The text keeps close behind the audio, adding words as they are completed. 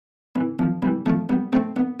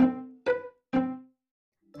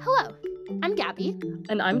Gabby.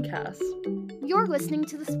 And I'm Cass. You're listening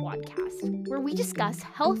to the SWADcast, where we discuss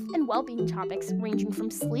health and well-being topics ranging from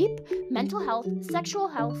sleep, mental health, sexual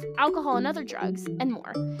health, alcohol and other drugs, and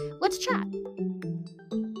more. Let's chat.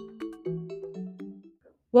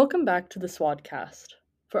 Welcome back to the SWADcast.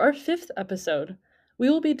 For our 5th episode, we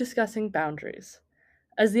will be discussing boundaries.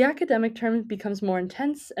 As the academic term becomes more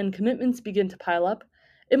intense and commitments begin to pile up,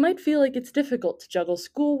 it might feel like it's difficult to juggle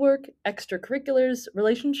schoolwork, extracurriculars,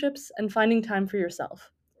 relationships, and finding time for yourself.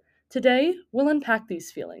 Today, we'll unpack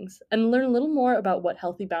these feelings and learn a little more about what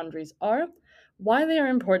healthy boundaries are, why they are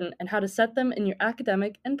important, and how to set them in your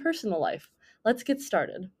academic and personal life. Let's get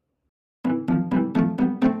started.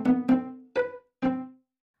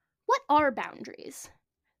 What are boundaries?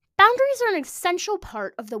 Boundaries are an essential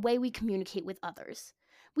part of the way we communicate with others.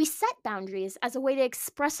 We set boundaries as a way to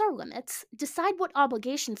express our limits, decide what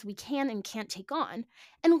obligations we can and can't take on,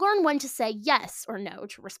 and learn when to say yes or no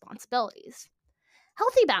to responsibilities.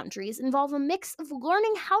 Healthy boundaries involve a mix of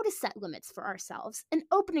learning how to set limits for ourselves and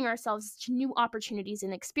opening ourselves to new opportunities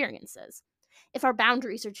and experiences. If our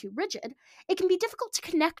boundaries are too rigid, it can be difficult to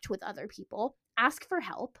connect with other people, ask for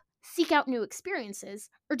help, seek out new experiences,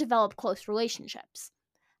 or develop close relationships.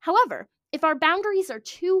 However, if our boundaries are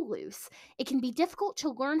too loose, it can be difficult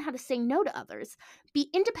to learn how to say no to others, be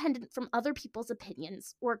independent from other people's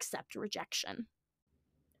opinions, or accept rejection.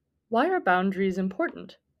 Why are boundaries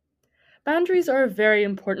important? Boundaries are a very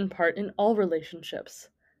important part in all relationships.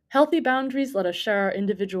 Healthy boundaries let us share our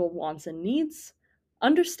individual wants and needs,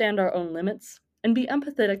 understand our own limits, and be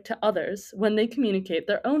empathetic to others when they communicate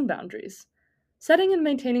their own boundaries. Setting and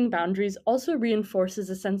maintaining boundaries also reinforces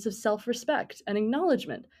a sense of self-respect and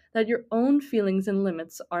acknowledgement that your own feelings and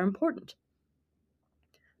limits are important.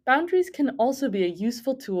 Boundaries can also be a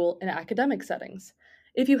useful tool in academic settings.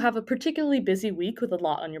 If you have a particularly busy week with a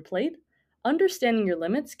lot on your plate, understanding your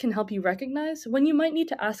limits can help you recognize when you might need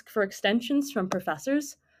to ask for extensions from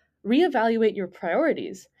professors, reevaluate your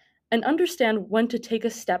priorities, and understand when to take a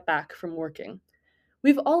step back from working.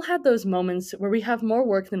 We've all had those moments where we have more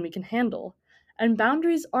work than we can handle, and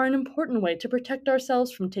boundaries are an important way to protect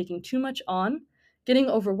ourselves from taking too much on, getting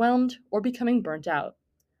overwhelmed, or becoming burnt out.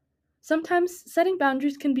 Sometimes setting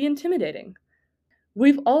boundaries can be intimidating.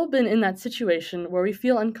 We've all been in that situation where we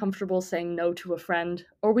feel uncomfortable saying no to a friend,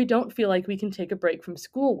 or we don't feel like we can take a break from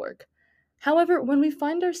schoolwork. However, when we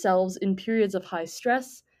find ourselves in periods of high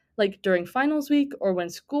stress, like during finals week or when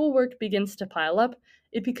schoolwork begins to pile up,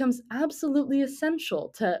 it becomes absolutely essential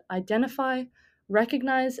to identify,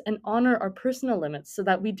 recognize, and honor our personal limits so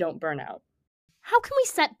that we don't burn out. How can we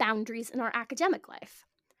set boundaries in our academic life?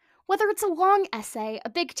 Whether it's a long essay, a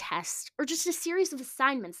big test, or just a series of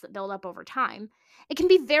assignments that build up over time, it can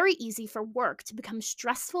be very easy for work to become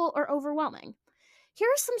stressful or overwhelming. Here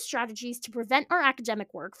are some strategies to prevent our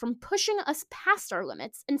academic work from pushing us past our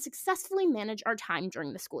limits and successfully manage our time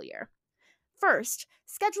during the school year. First,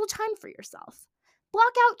 schedule time for yourself.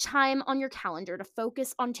 Block out time on your calendar to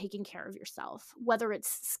focus on taking care of yourself, whether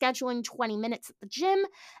it's scheduling 20 minutes at the gym,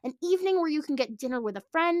 an evening where you can get dinner with a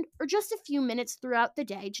friend, or just a few minutes throughout the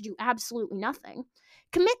day to do absolutely nothing.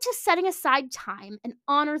 Commit to setting aside time and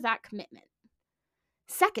honor that commitment.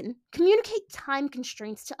 Second, communicate time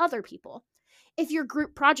constraints to other people. If your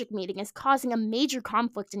group project meeting is causing a major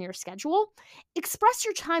conflict in your schedule, express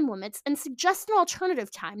your time limits and suggest an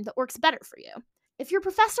alternative time that works better for you. If your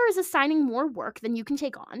professor is assigning more work than you can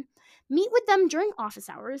take on, meet with them during office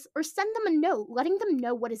hours or send them a note letting them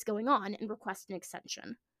know what is going on and request an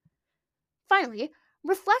extension. Finally,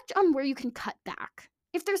 reflect on where you can cut back.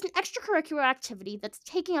 If there's an extracurricular activity that's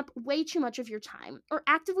taking up way too much of your time or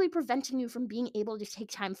actively preventing you from being able to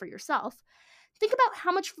take time for yourself, think about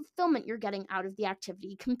how much fulfillment you're getting out of the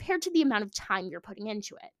activity compared to the amount of time you're putting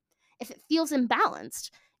into it. If it feels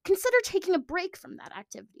imbalanced, consider taking a break from that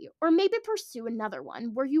activity, or maybe pursue another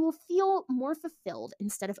one where you will feel more fulfilled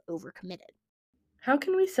instead of overcommitted. How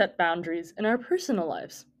can we set boundaries in our personal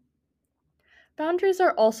lives? Boundaries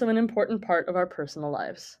are also an important part of our personal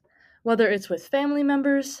lives. Whether it's with family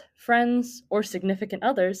members, friends, or significant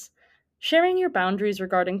others, sharing your boundaries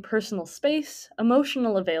regarding personal space,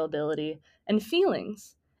 emotional availability, and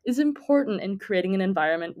feelings is important in creating an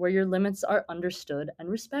environment where your limits are understood and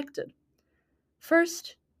respected.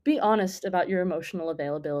 First, be honest about your emotional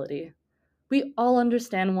availability. We all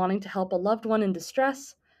understand wanting to help a loved one in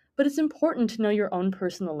distress, but it's important to know your own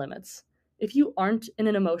personal limits. If you aren't in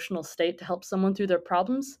an emotional state to help someone through their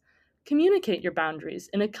problems, communicate your boundaries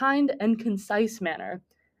in a kind and concise manner,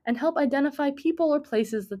 and help identify people or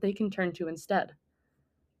places that they can turn to instead.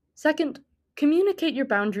 Second, communicate your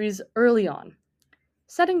boundaries early on.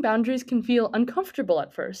 Setting boundaries can feel uncomfortable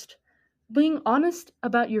at first. Being honest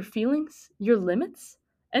about your feelings, your limits,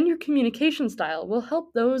 and your communication style will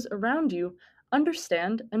help those around you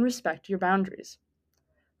understand and respect your boundaries.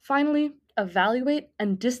 Finally, evaluate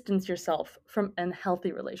and distance yourself from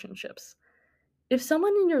unhealthy relationships. If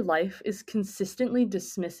someone in your life is consistently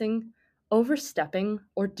dismissing, overstepping,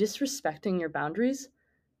 or disrespecting your boundaries,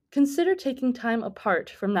 consider taking time apart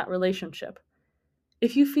from that relationship.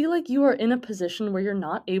 If you feel like you are in a position where you're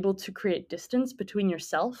not able to create distance between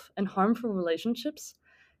yourself and harmful relationships,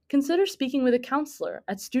 consider speaking with a counselor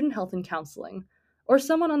at Student Health and Counseling or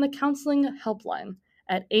someone on the counseling helpline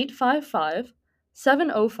at 855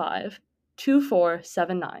 705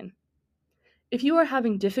 2479. If you are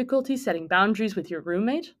having difficulty setting boundaries with your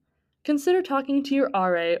roommate, consider talking to your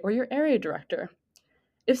RA or your area director.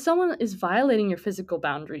 If someone is violating your physical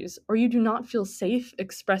boundaries or you do not feel safe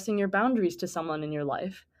expressing your boundaries to someone in your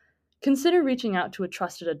life, consider reaching out to a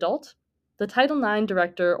trusted adult, the Title IX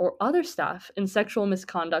director, or other staff in sexual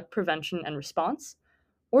misconduct prevention and response,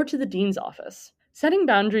 or to the dean's office. Setting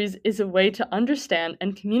boundaries is a way to understand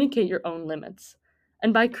and communicate your own limits.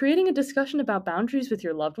 And by creating a discussion about boundaries with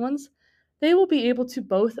your loved ones, they will be able to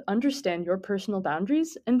both understand your personal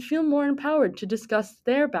boundaries and feel more empowered to discuss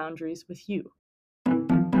their boundaries with you.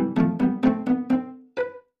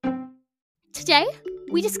 Today,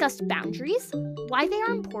 we discussed boundaries, why they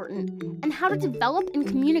are important, and how to develop and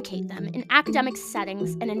communicate them in academic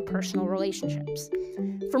settings and in personal relationships.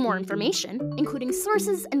 For more information, including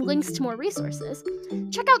sources and links to more resources,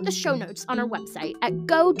 check out the show notes on our website at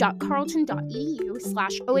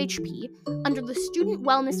go.carleton.edu/OHP under the Student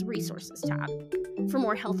Wellness Resources tab. For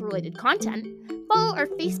more health-related content, follow our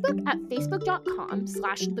Facebook at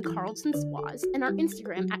facebook.com/the SWAs and our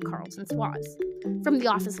Instagram at Carleton SWAs. From the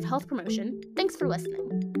Office of Health Promotion, thanks for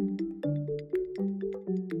listening.